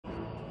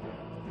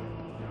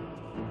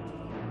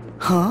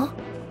Huh?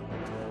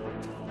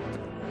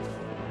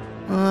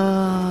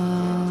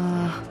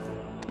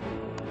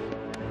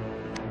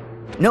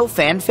 No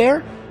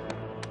fanfare?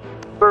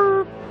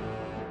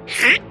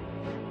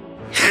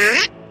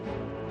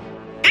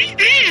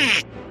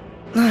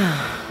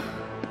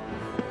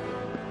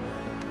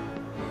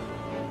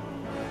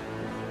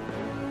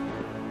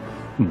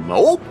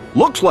 Nope.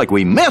 Looks like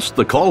we missed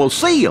the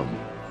Colosseum.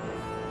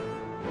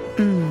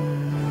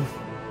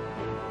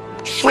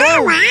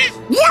 Sora,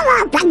 you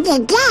opened the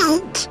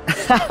gate.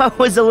 I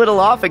was a little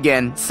off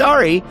again.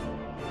 Sorry.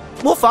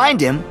 We'll find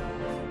him.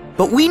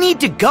 But we need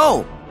to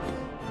go.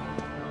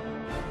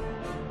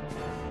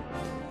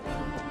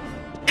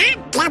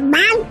 Up the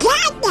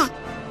mountain.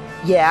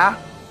 Yeah.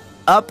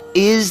 Up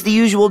is the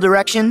usual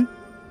direction.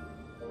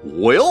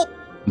 Well,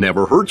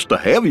 never hurts to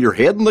have your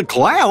head in the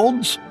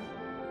clouds.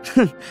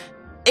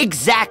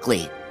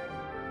 Exactly.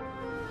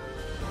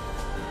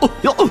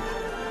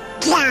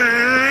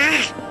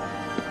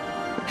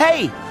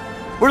 Hey,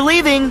 we're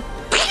leaving.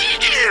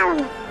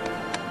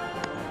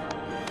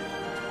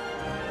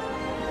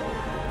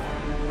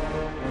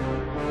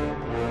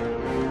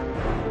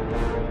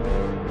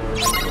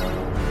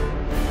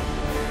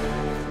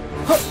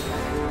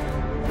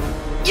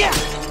 Yeah.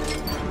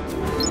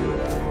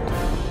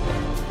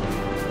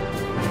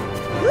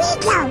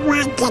 We don't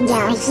want to go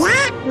that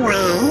way.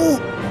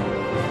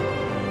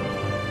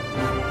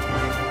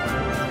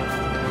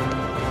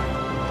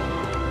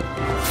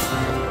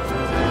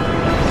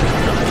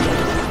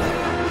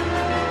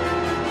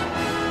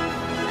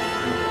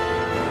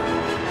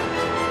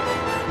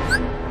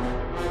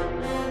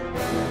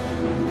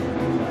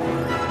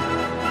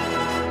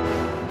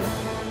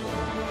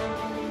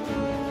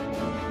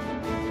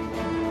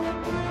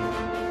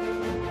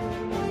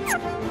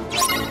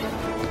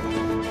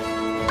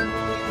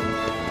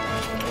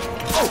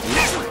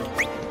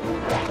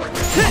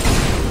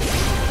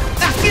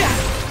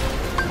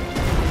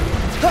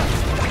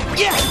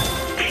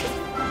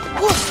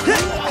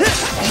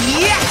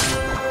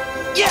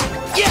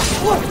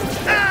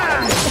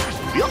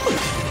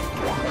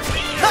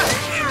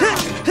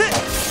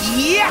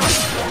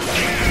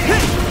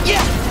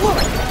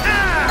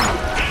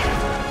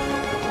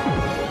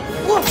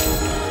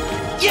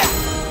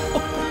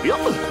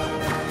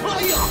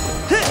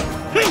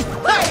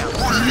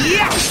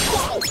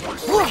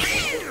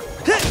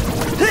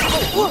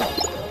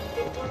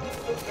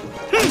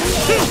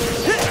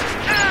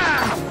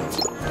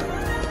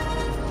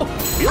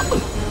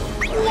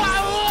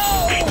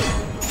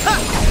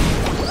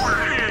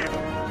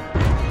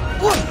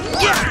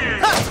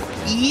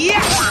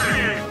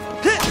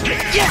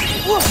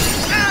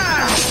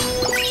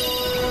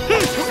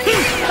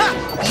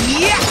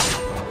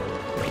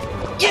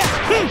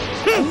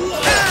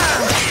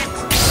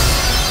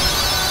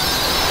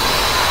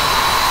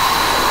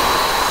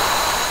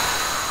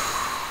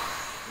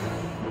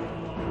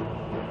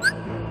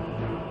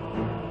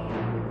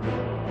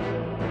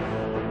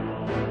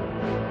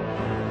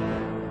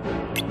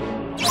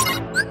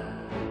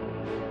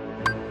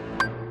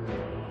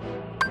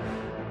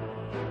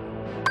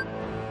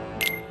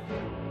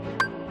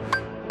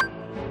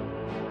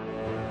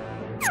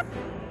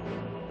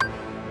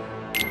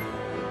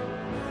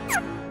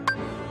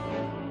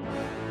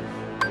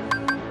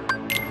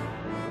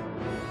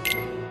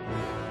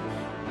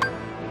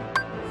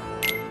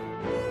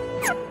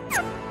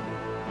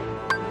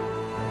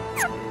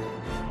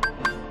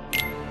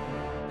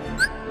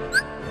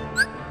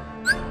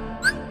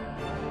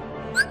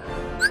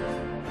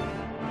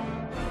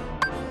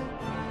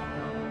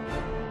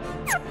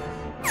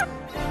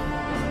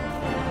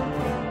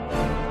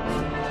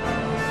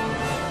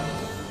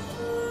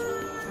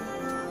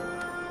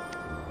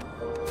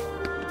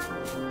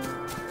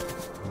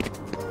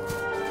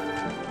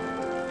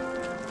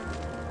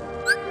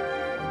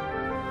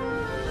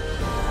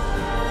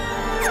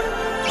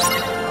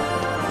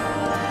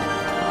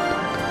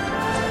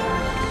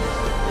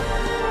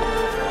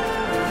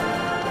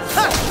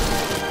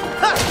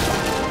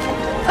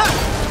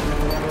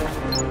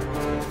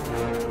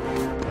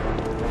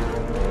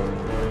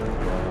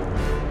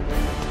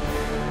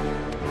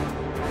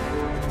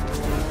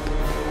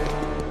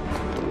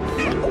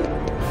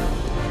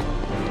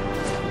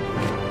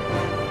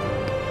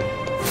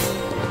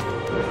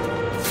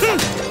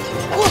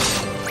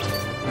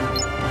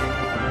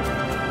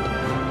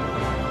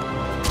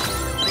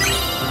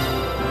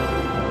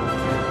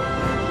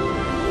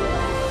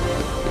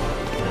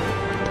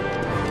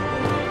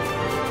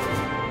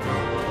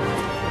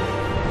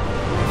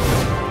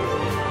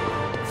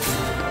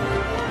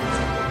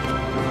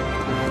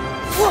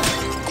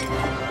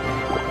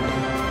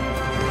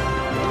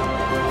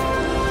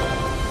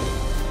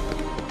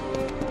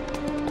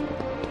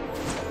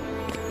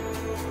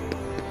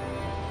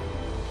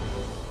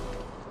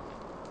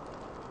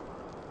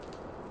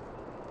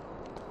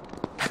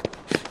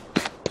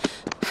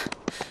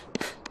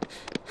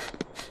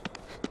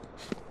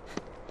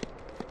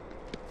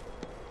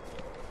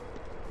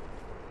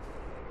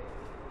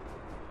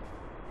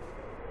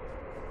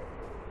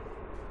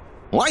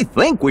 I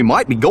think we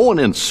might be going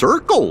in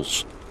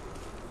circles.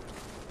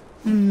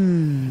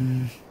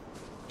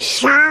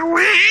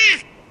 Sora!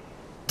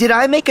 Did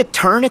I make a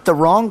turn at the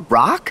wrong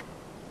rock?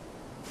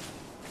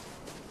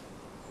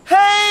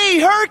 Hey,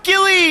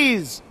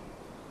 Hercules!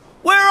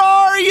 Where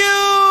are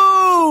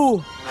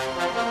you?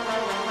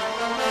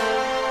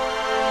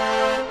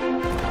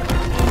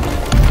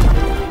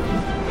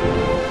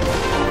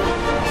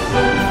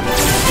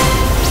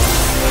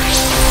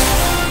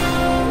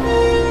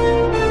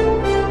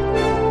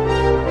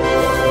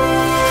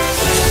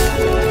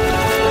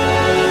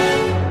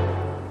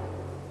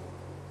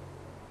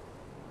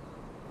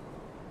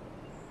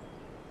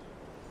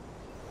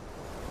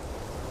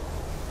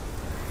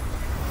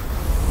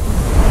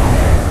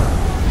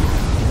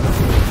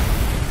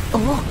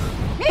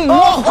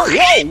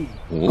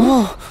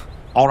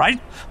 All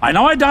right, I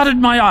know I dotted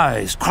my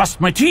I's,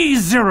 crossed my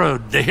T's,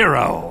 zeroed the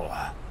hero.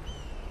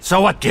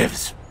 So what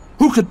gives?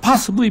 Who could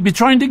possibly be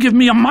trying to give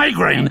me a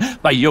migraine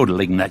by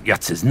yodeling that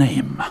Yutz's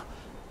name?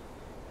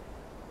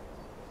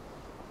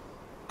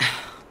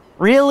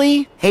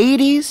 Really?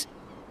 Hades?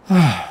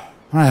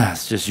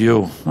 It's just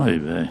you. Oy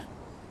vey.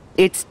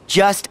 It's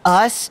just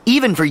us?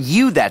 Even for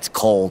you, that's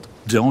cold.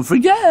 Don't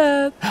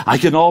forget, I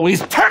can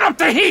always turn up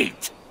the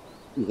heat!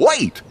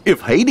 Wait, if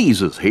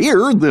Hades is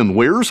here, then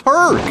where's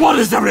her? What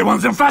is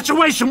everyone's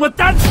infatuation with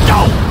that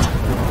stone?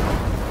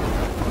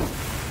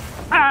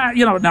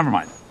 Never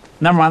mind.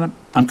 Never mind.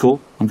 I'm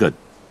cool. I'm good.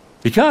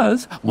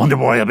 Because Wonder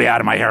Boy will be out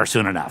of my hair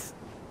soon enough.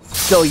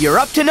 So you're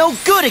up to no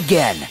good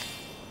again.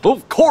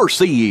 Of course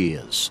he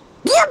is.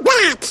 You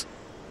bet!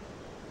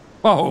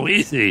 Oh,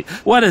 easy.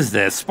 What is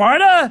this,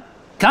 Sparta?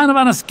 Kind of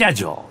on a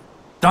schedule.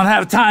 Don't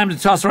have time to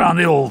toss around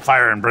the old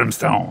fire and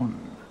brimstone.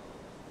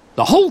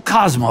 The whole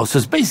cosmos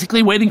is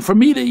basically waiting for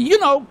me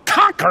to,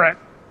 conquer it.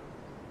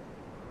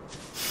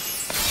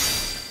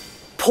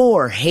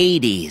 Poor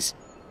Hades.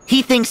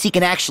 He thinks he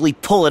can actually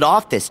pull it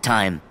off this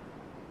time.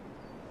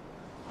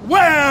 Where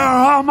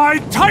are my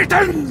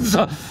titans?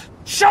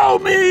 Show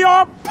me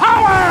your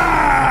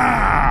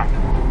power!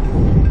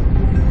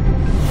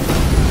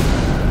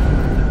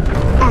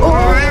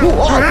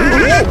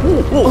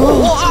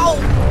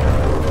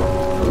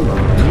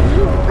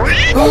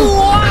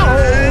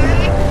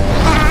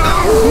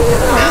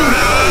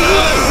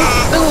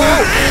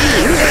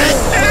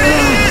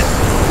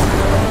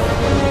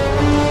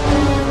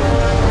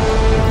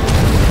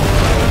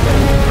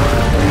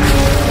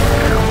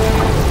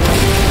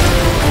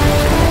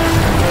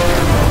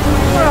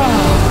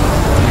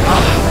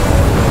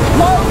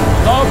 Love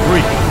the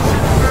breeze.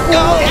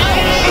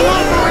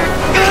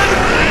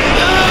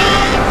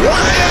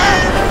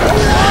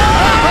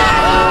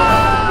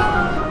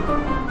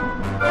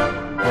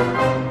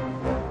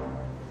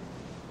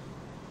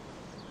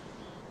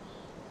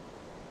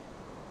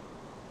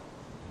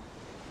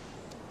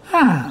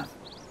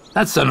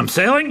 That sent him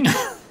sailing.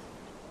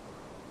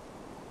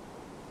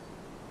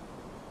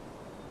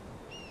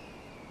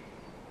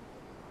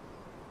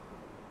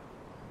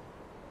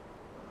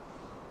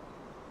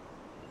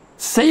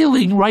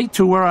 Sailing right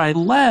to where I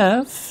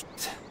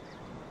left.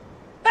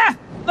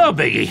 No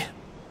biggie.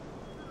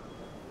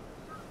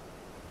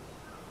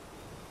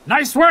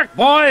 Nice work,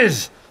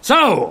 boys.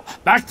 So,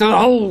 back to the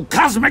whole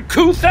cosmic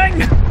coup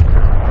thing?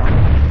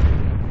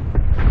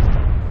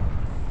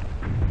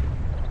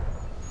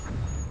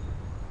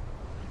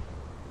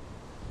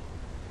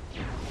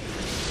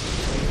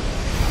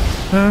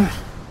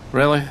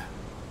 Really?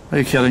 Are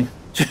you kidding?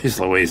 Jeez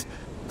Louise.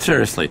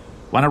 Seriously,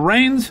 when it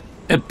rains,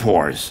 it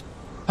pours.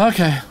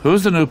 Okay,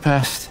 who's the new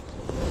pest?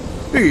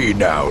 Hey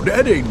now,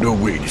 that ain't no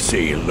way to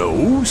say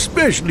hello,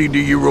 especially to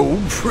your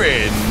old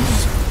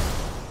friends.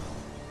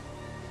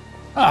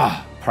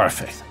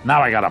 Perfect.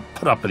 Now I gotta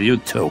put up with you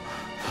too.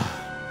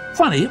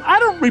 Funny, I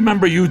don't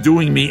remember you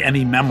doing me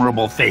any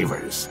memorable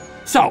favors.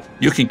 So,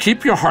 you can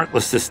keep your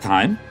heartless this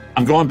time.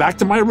 I'm going back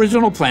to my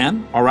original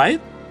plan,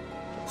 alright?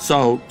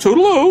 So,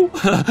 toodaloo.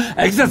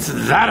 Exits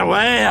that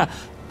away.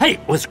 Hey,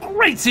 it was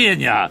great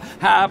seeing ya.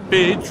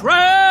 Happy trails!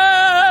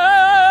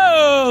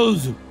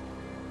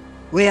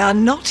 We are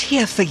not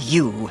here for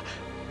you.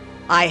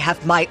 I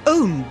have my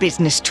own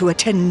business to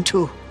attend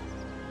to.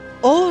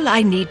 All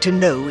I need to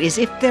know is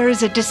if there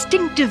is a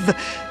distinctive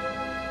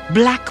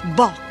black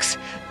box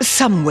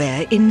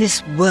somewhere in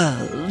this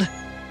world.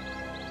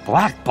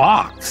 Black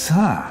box,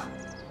 huh?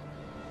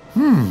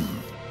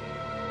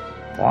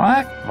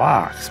 Black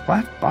box,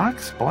 black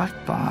box,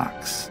 black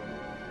box.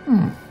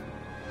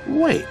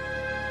 Wait,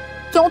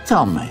 don't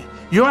tell me.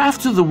 You're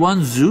after the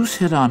one Zeus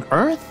hit on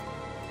Earth?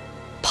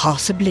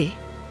 Possibly.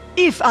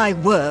 If I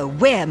were,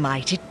 where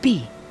might it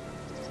be?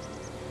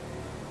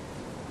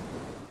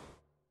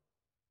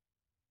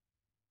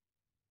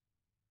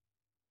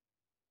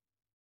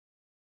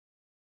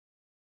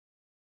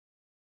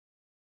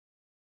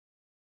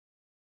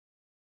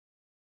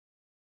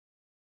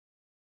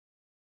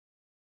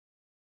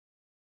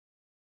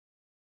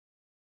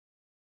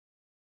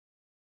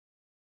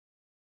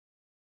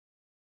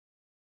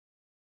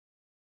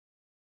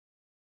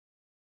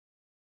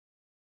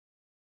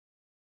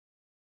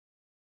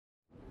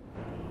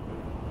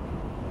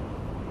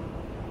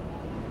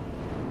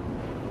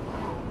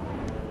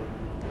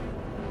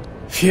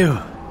 Phew.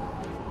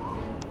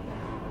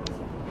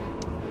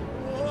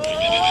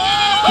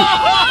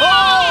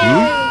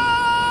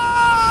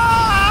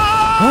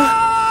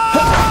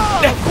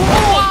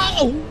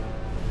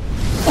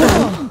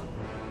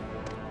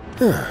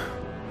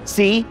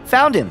 See?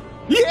 Found him.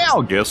 Yeah,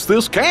 I guess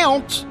this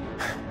counts.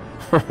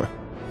 Let me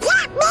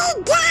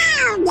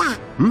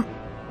down!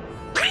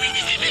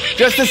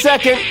 Just a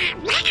second.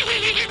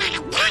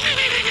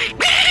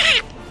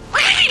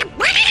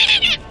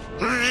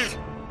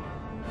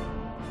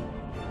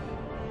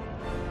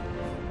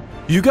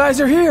 You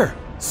guys are here.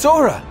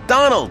 Sora,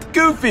 Donald,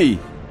 Goofy.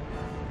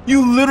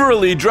 You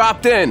literally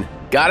dropped in.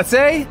 Gotta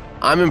say,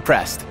 I'm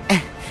impressed.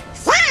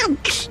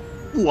 Thanks!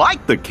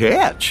 Like the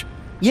catch.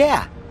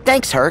 Yeah,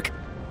 thanks, Herc.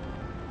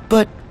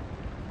 But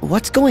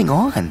what's going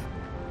on?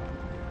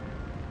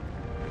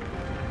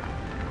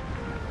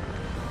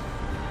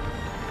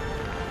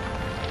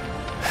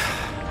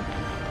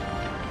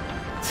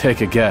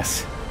 Take a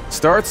guess.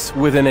 Starts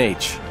with an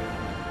H.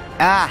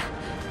 Ah,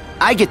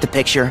 I get the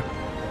picture.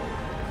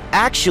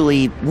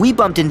 Actually, we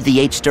bumped into the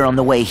H-Star on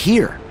the way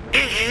here.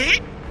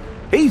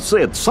 He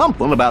said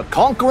something about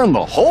conquering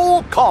the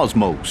whole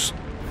cosmos.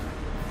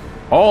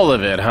 All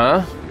of it,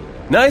 huh?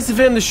 Nice of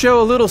him to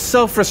show a little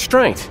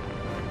self-restraint.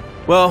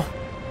 Well,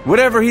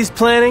 whatever he's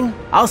planning,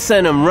 I'll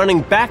send him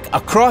running back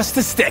across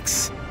the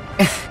sticks.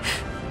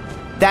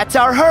 That's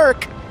our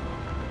Herc.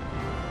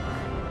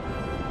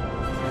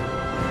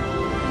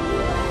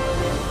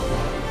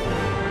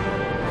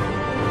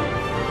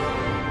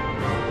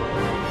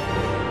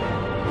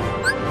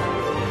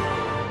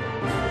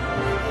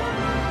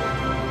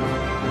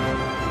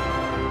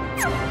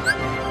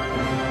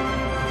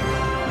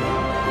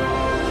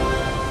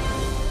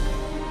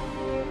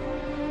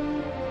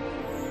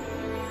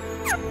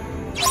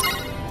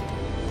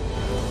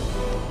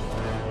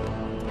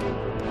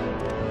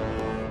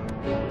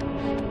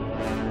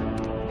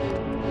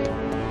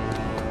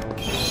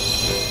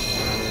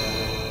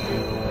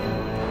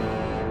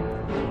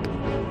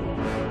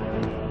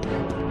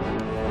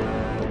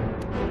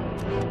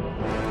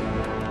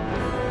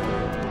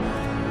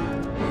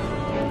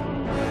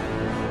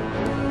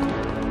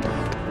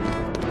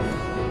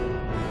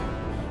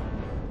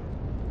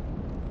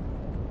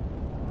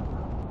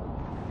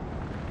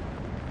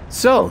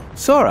 So,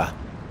 Sora,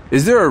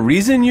 is there a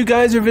reason you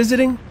guys are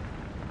visiting?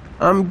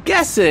 I'm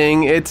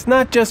guessing it's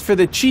not just for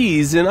the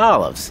cheese and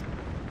olives.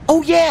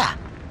 Oh, yeah.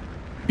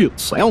 It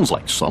sounds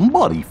like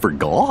somebody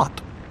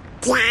forgot.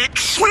 That's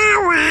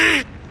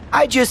Sora!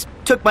 I just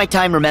took my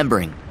time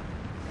remembering.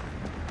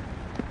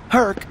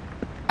 Herc,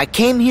 I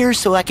came here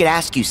so I could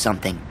ask you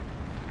something.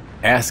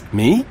 Ask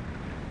me?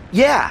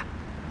 Yeah.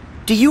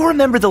 Do you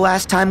remember the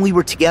last time we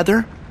were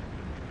together?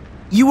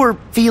 You were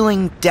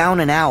feeling down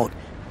and out.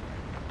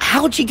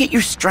 How'd you get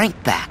your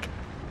strength back?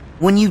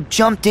 When you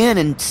jumped in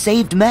and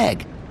saved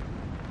Meg?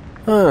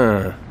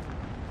 Huh.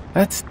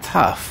 That's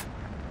tough.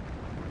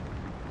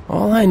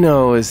 All I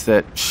know is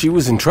that she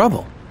was in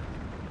trouble.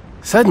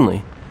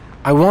 Suddenly,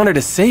 I wanted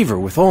to save her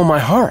with all my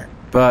heart,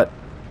 but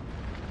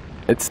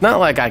it's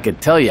not like I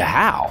could tell you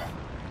how.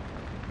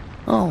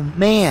 Oh,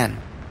 man.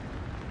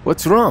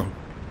 What's wrong?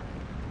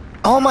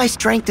 All my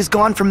strength is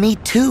gone from me,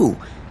 too.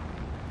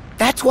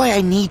 That's why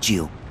I need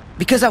you.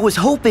 Because I was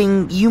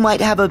hoping you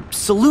might have a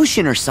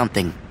solution or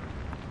something.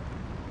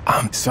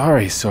 I'm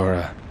sorry,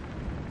 Sora.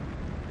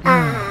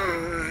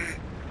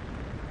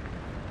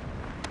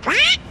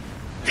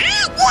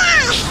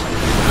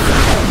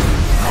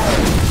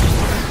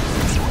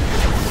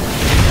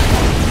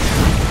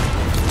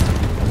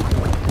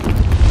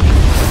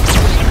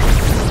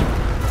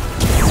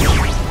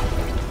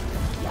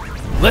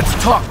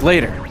 Let's talk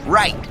later.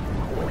 Right.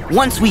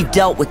 Once we've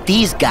dealt with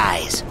these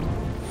guys.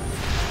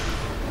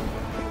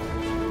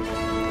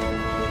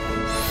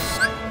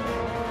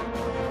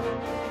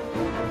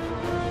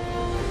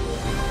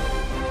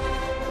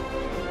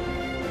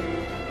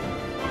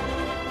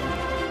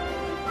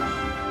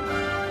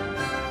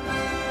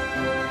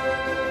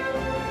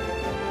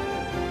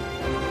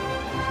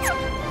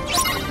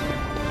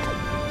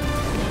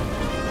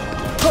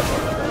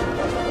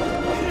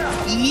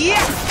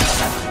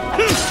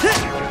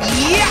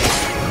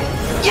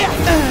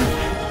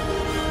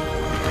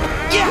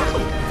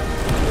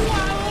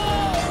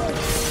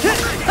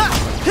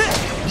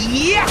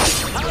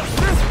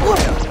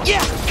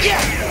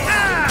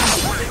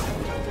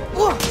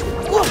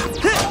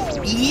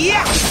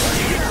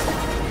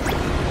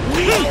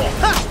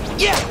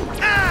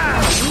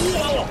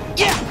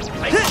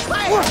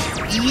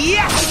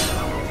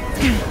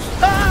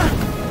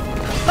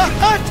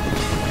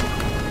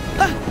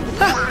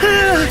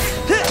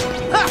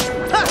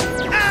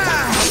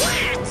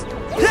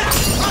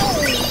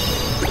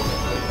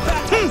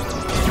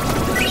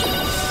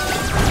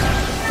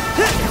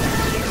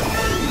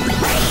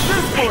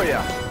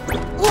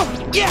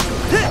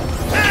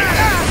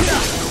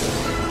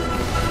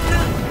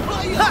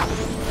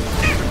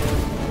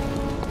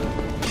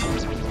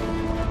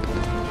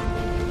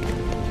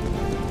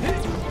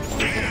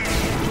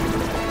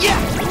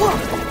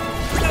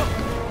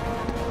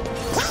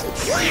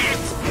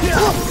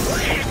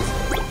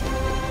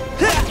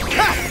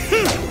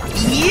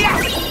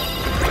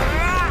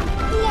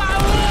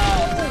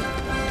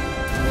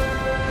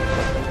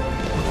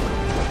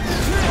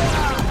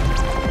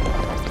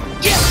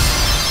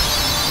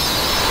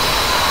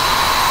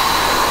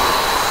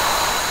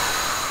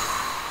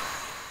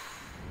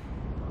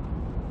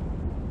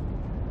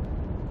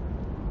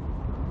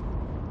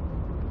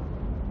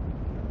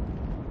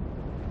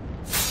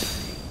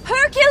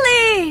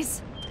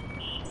 Please!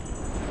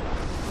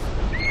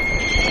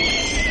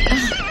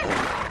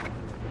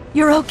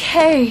 You're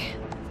okay.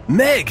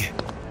 Meg!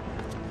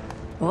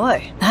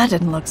 Boy, that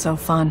didn't look so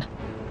fun.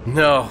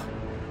 No,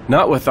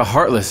 not with the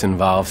Heartless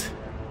involved.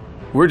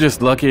 We're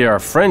just lucky our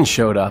friend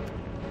showed up.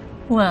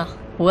 Well,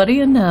 what do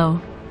you know?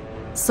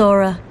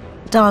 Sora,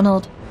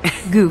 Donald,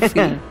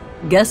 Goofy.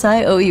 Guess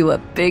I owe you a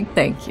big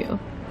thank you.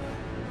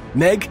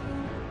 Meg,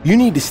 you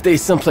need to stay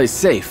someplace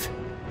safe.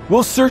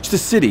 We'll search the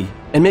city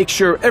and make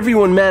sure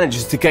everyone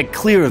manages to get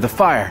clear of the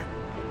fire.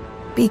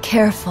 Be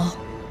careful,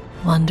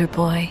 Wonder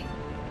Boy.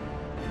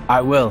 I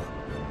will.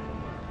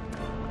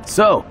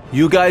 So,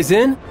 you guys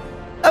in?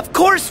 Of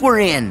course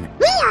we're in!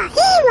 We are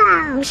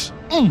heroes!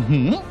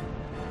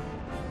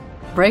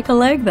 Break a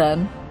leg,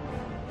 then.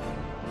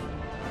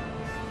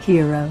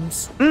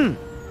 Heroes.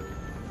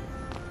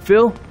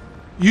 Phil,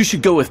 you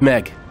should go with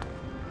Meg.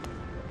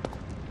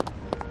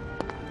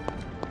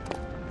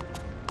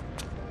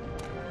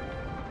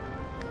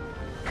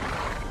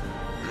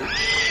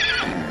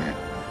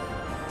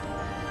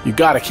 You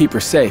gotta keep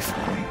her safe.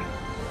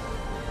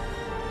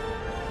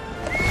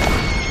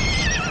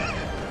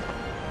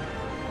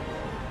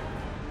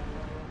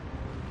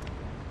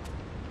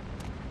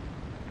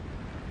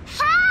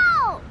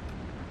 Help!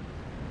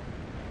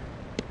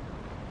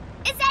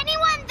 Is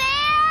anyone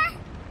there?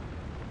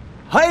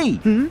 Hey,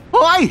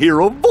 I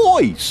hear a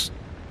voice.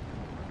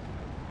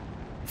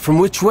 From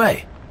which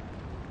way?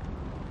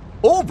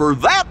 Over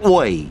that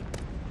way.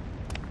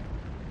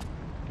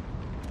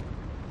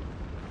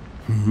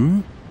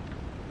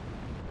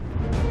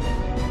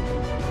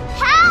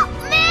 Help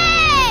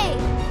me!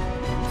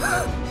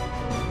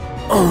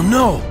 Oh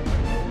no!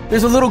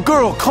 There's a little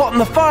girl caught in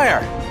the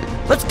fire!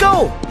 Let's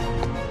go!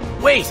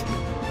 Wait!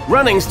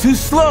 Running's too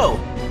slow!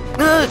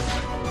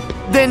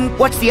 Then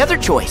what's the other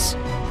choice?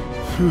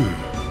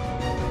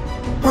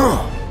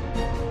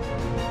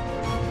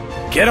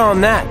 Get on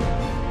that!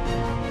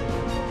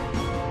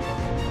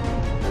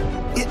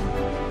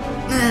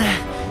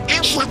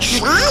 I should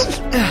say?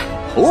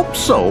 Hope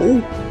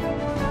so.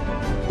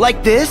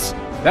 Like this?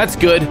 That's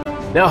good.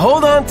 Now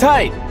hold on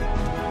tight!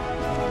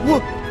 Whoa!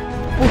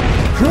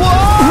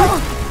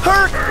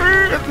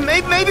 Hurt!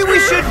 Maybe we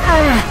should...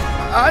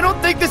 I don't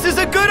think this is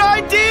a good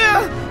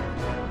idea!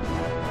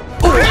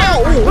 Oh,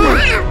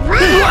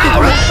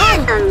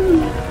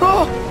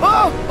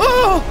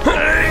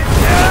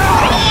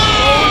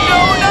 no,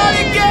 not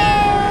again!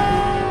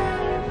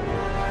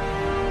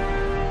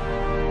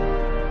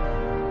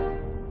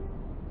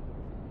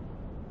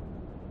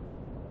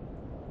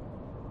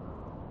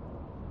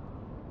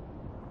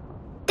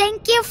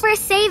 Thank you for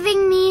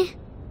saving me.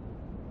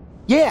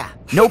 Yeah,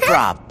 no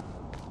prob.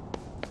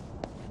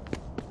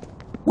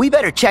 We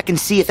better check and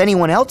see if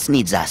anyone else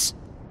needs us.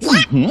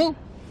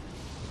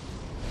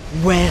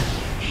 Well,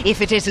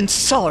 if it isn't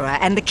Sora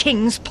and the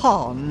King's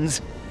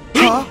Pawns.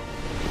 Huh?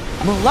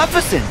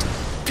 Maleficent!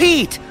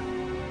 Pete!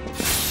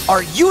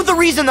 Are you the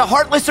reason the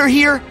Heartless are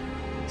here?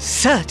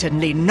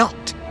 Certainly not.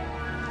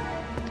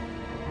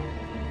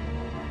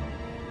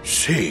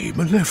 Say,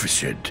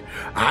 Maleficent,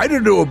 I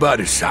don't know about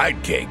his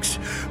sidekicks,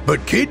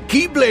 but Kid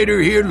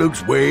Keyblader here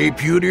looks way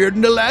putier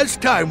than the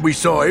last time we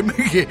saw him.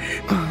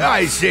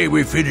 I say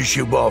we finish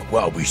him off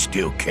while we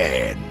still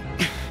can.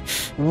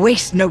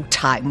 Waste no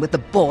time with the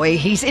boy.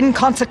 He's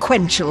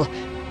inconsequential.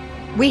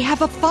 We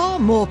have a far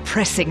more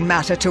pressing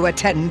matter to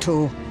attend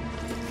to.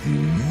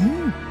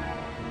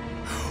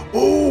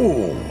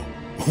 Oh,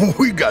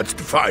 we got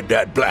to find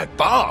that black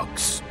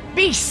box.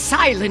 Be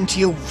silent,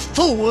 you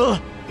fool!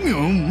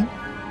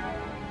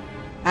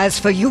 As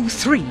for you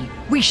three,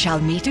 we shall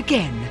meet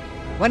again,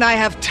 when I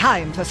have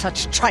time for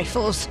such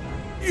trifles.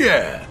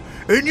 Yeah,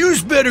 and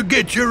you's better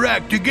get your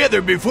act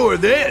together before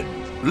then.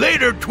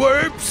 Later,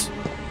 twerps.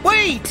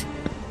 Wait!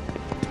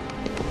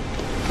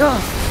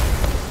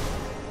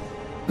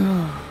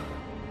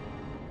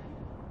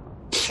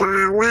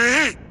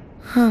 Sora?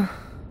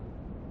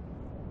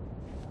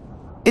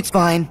 It's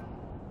fine.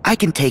 I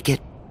can take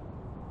it.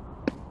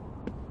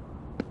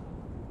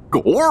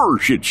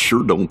 Gosh, it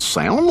sure don't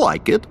sound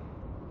like it.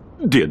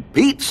 Did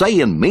Pete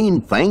saying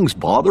mean things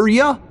bother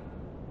ya?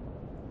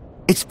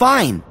 It's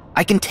fine.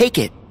 I can take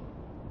it.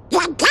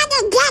 You're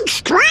gonna get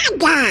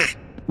stronger.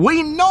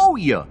 We know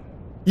ya.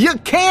 You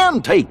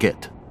can take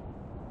it.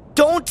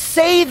 Don't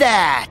say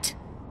that!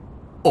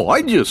 Oh,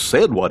 I just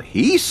said what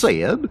he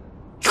said.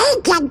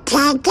 He can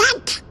take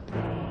it.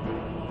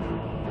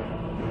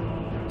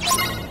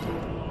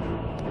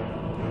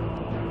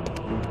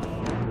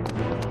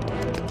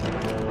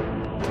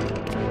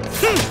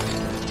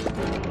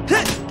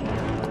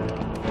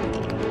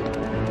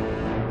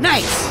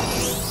 Nice!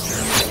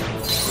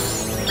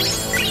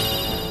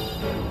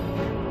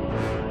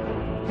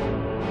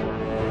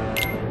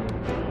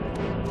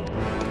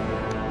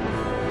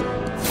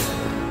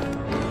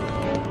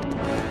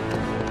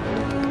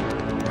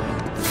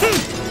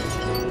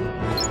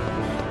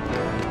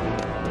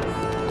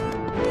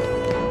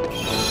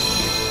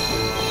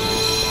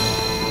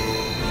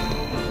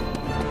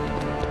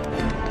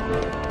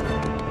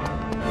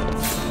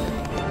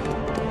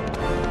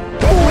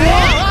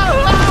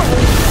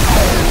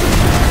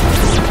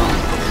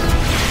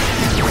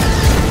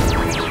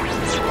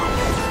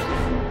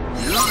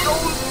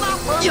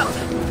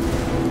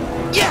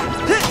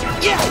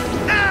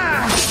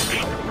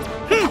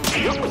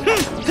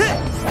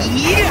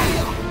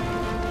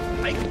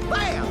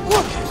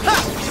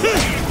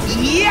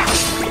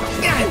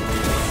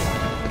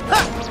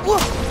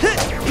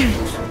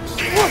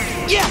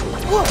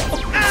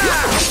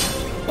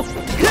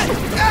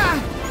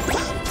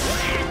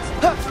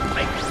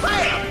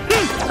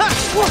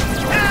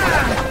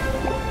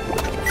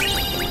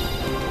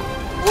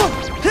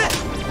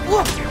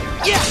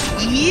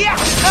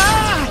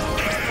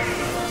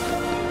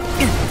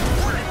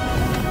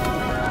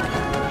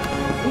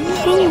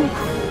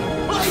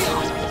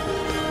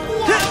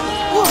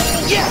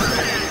 Yeah!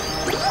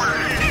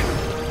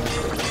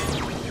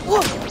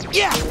 Whoa!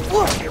 Yeah!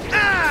 Whoa!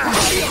 Ah!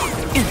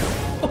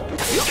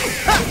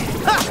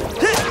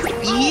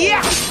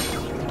 Yeah!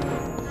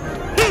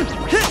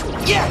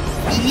 Yeah!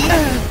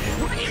 Yeah!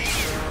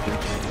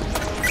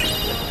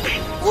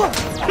 Whoa!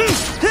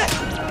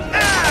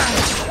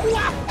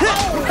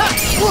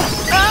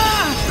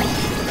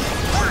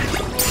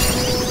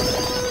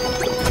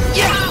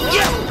 Yeah!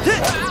 Yeah!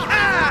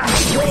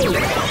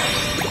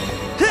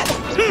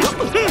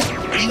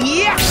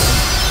 Yeah!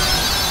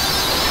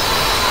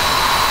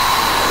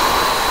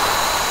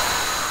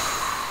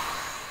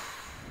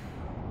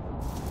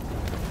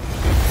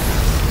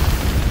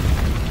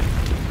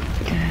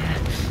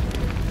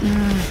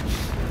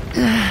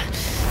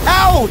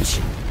 Ouch!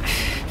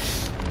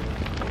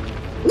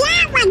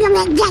 Now what are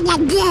we gonna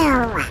do?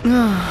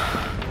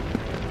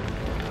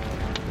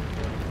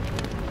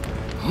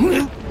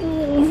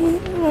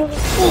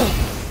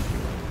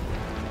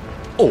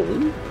 Oh.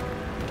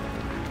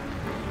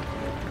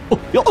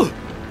 Oh.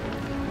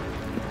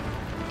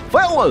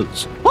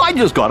 Fellas, I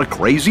just got a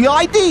crazy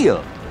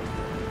idea.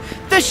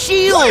 The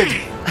shield!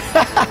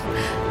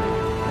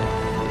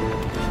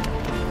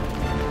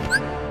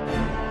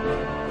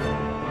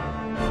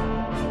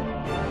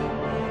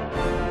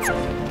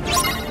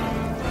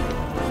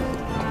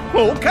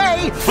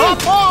 Okay,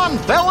 hop on,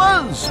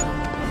 fellas.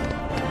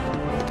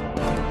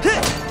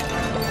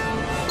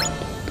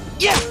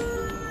 Yeah!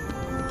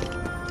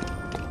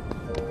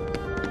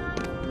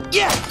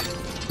 Yeah!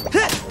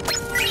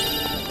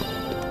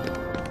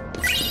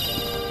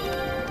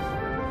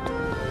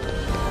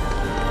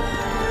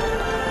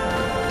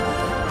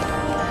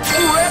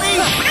 Ready?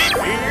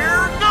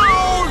 Here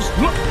goes.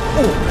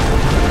 Oh.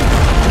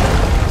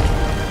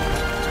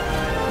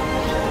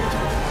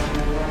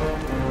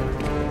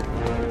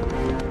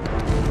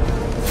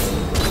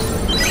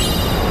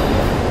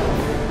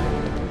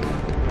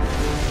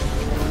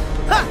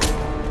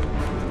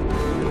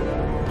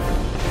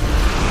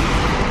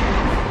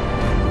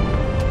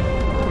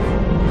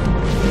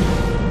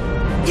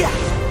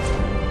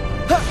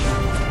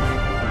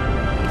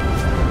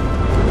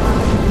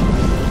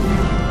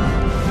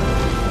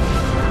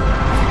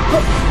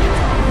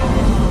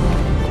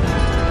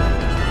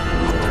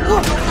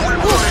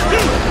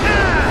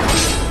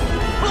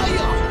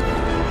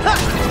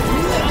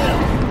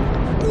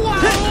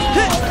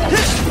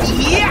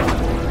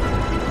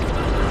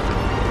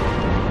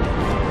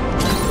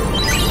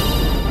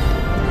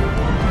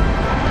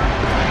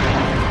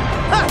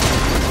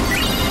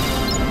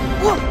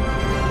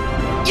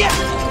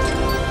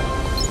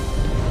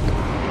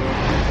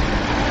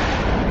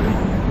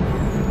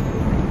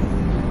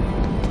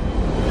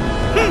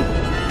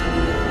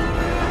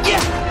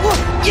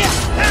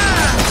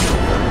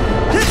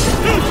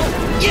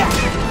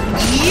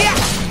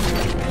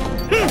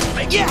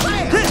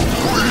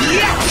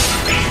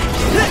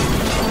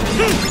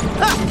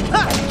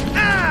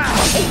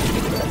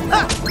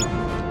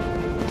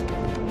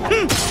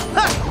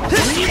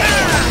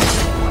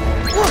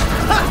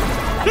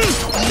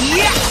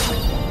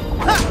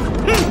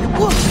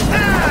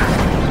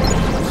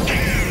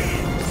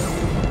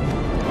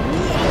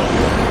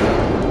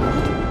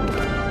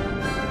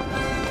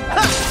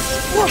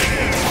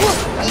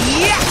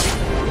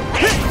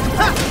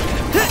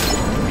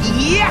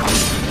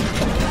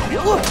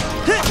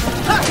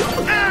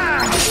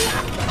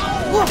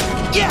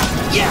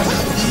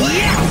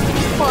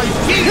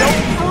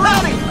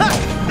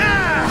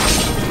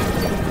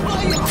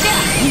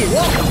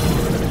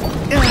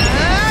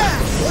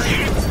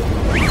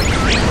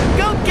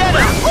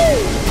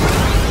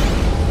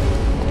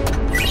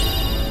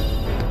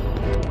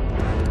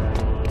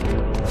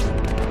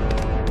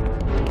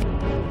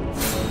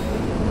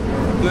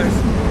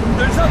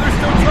 There's others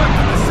still trapped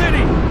in the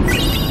city!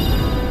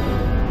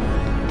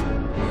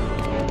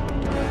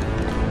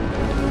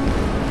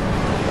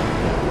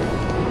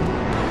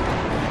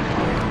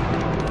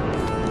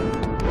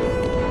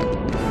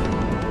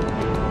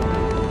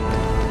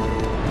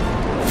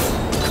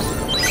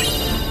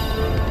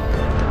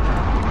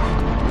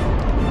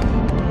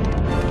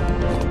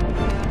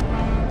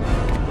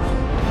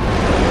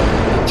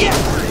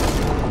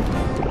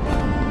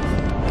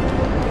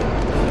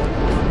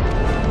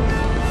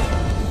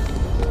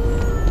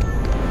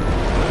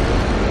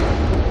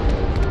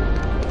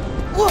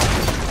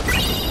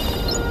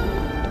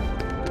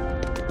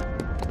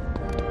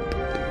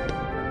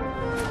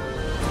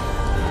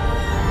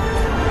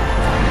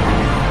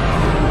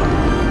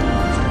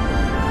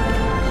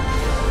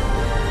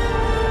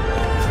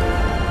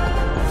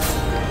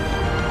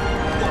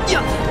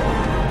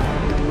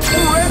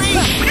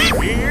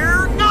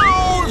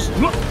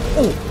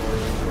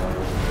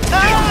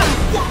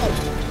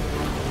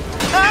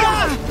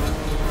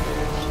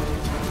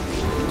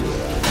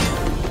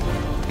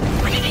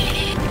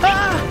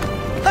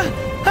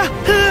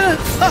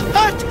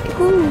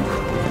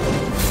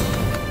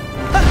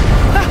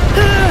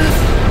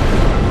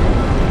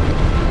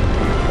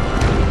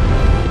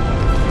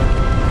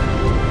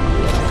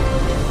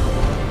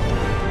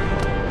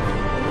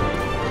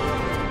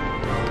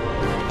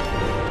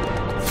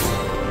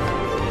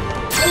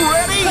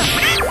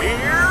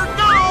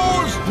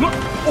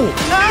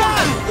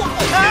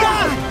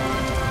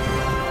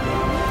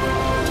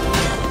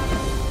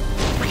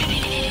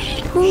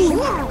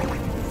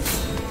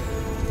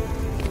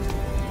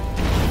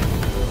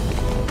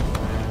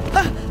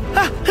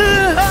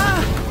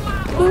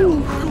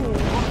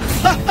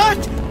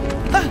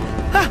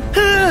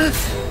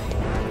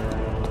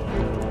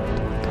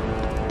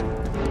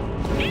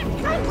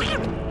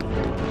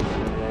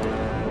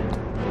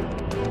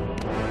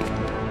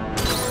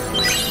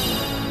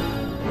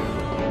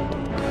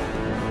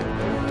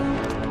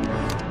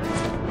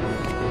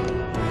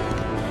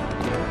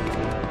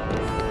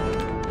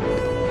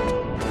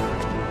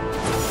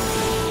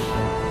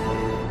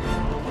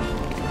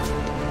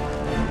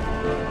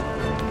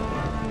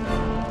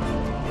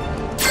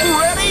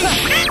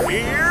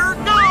 Here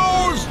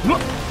goes!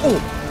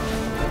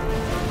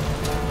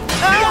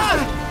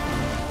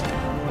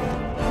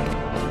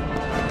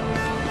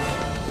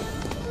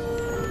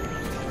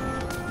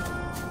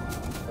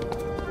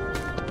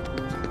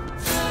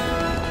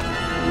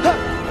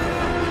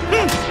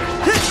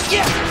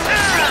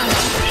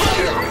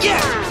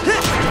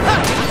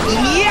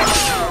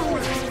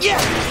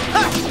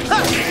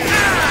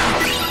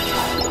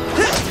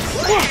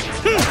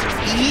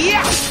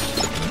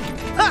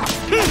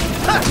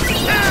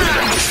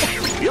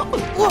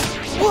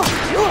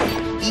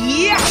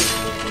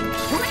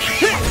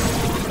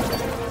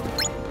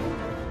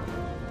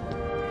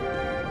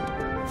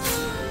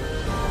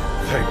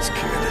 Thanks,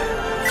 kid.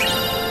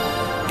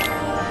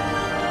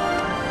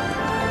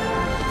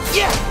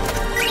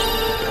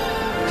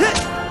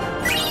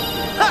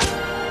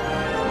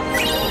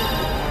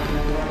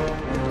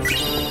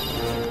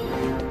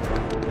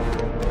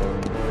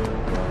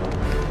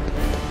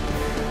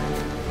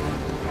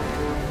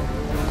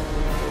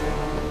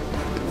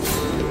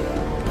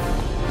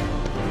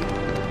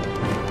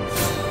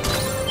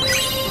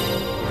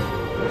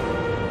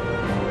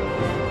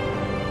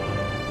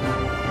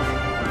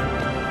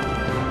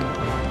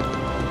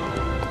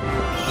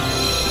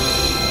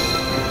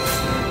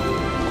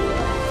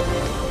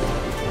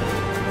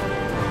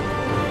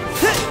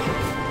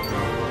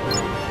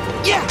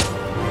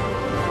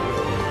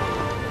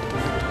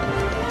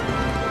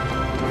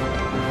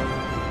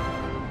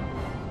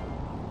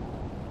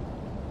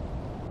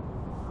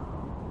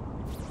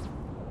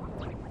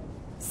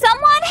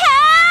 Someone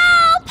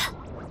help!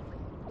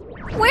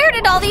 Where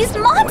did all these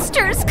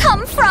monsters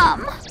come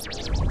from?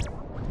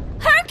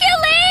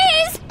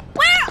 Hercules!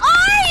 Where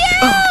are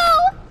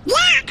you?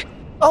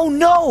 Oh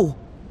no!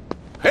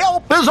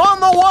 Help is on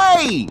the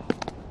way!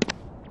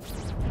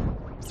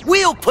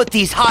 We'll put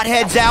these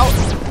hotheads out!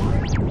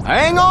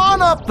 Hang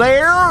on up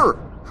there!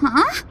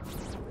 Huh?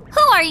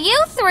 Who are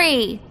you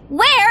three?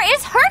 Where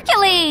is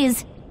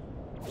Hercules?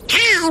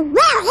 I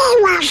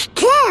really was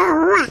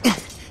too.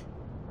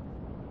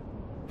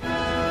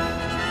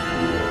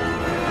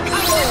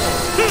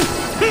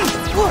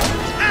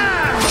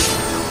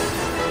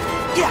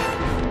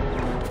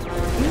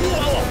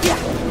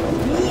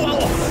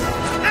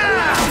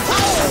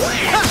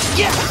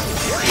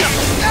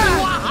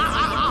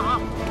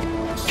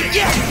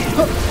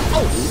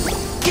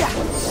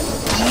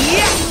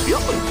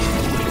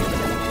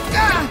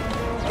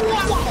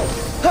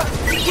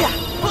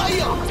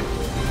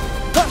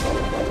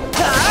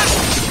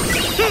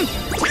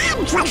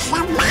 Time for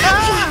some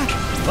magic.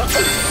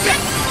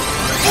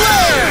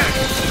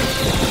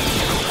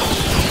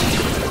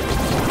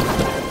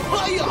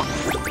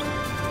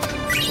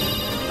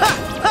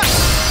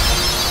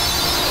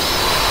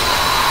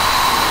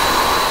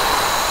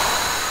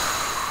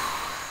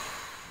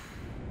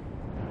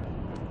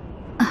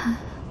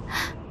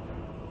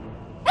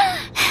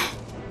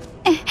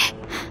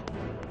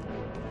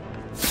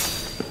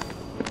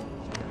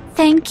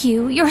 Thank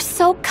you. You're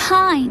so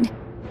kind.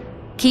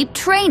 Keep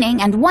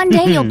training, and one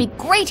day you'll be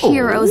great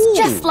heroes,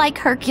 just like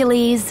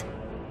Hercules.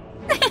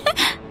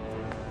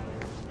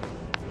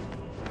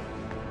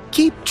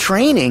 Keep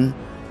training?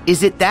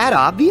 Is it that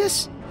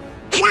obvious?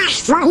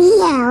 Just for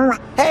you.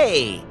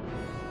 Hey!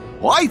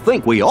 I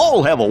think we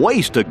all have a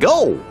ways to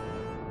go,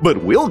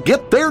 but we'll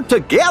get there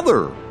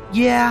together.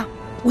 Yeah,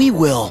 we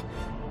will.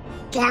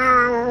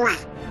 Go.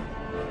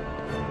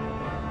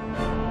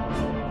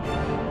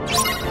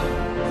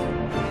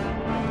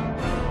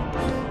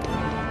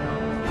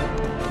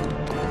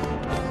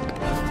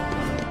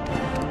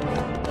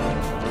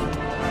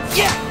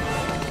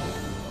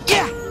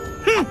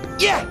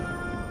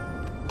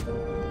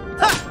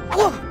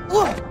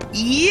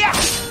 Yeah!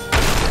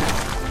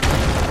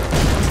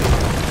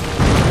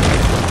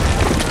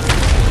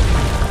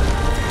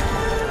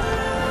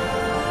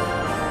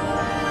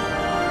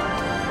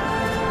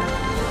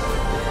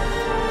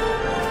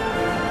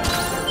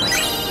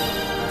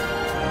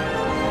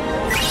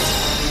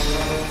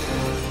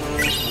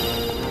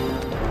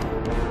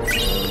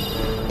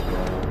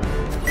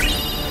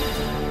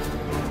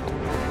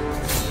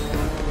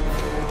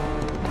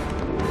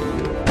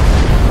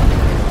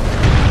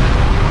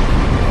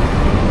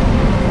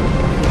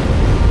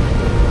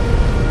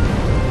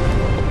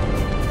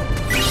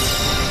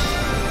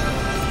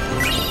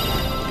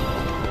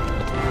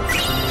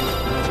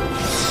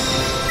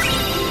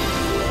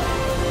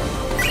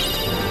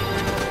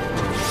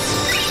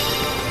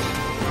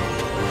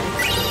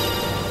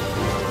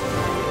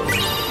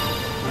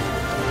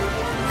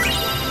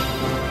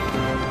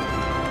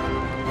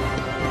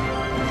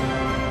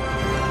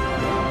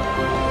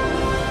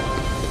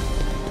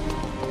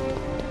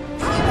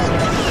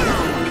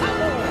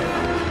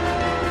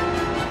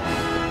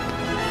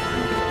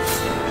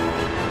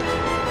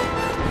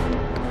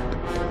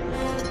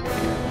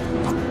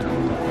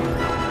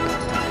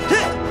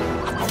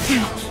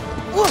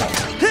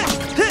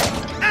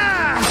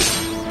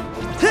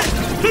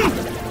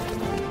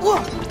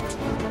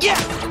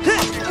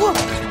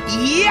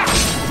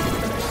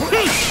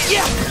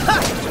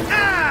 Ha!